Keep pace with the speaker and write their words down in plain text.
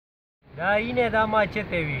دا اینه دا ما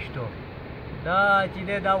چته ویشتو دا چې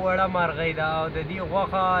دی دا وړه مرغۍ ده او د دې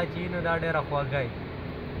غوښه چې نو دا ډېره خوږی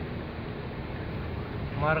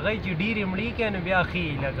مرغۍ چې ډېرې مړې کړې نو بیا ښې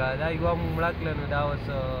لکه دا یوه مړه کړله نو دا اوس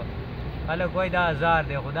خلک وایي دا هزار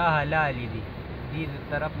دی خو دا حلالې دي دې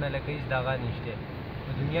طرف نه لکه هېڅ دغه نشته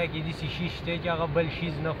په دنیا کې داسې شي شته چې هغه بل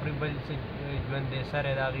شیز نه خوري بل څه ژوندی سر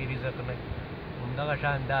یې د هغې رزق نه همدغه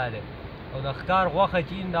شان دا دی او د ښکار غوښه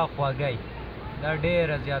چې دا خوږی دا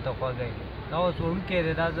ډېره زیاته خوږی دا اوس وړوکی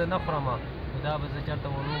دی دا زه نه خورم خو دا به زه چېرته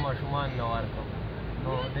وړو ماشومان نه ورکړم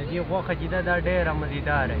نو د دې غوښه چې ده دا ډېره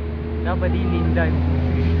مزېداره دا به دې لینده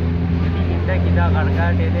وشتو په دې لینده کې دا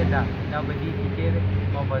غړګاټی دی دا به دې کې کېږي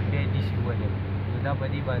او بس بیا یې داسې ولې نو دا په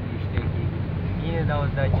دې باندې ویشتی کېږي اینې دا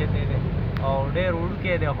اوس دا چتی دی او ډېر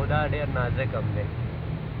وړوکی دی خو دا ډېر نازک هم دی